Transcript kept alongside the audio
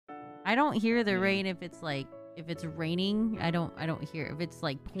I don't hear the rain if it's like if it's raining. I don't hear it. If it's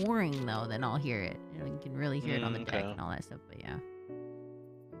like pouring though, then I'll hear it. You know, you can really hear it on the deck and all that stuff. But yeah.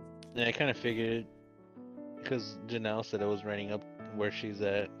 Yeah, I kind of figured because Janelle said it was raining up where she's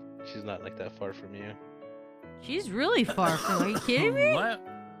at. She's not like that far from you. She's really far from. Are you kidding me? What?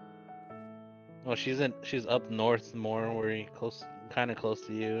 Well, she's up north more, where you kind of close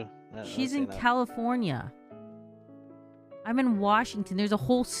to you. She's in California. I'm in Washington. There's a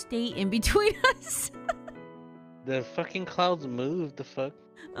whole state in between us. The fucking clouds moved. The fuck.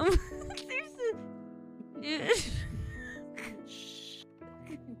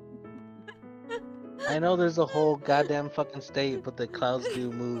 I know there's a whole goddamn fucking state, but the clouds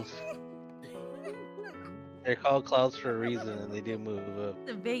do move. They're called clouds for a reason, and they do move up.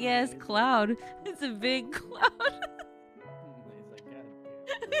 It's a big ass cloud. It's a big cloud. He's like,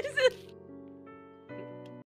 God damn.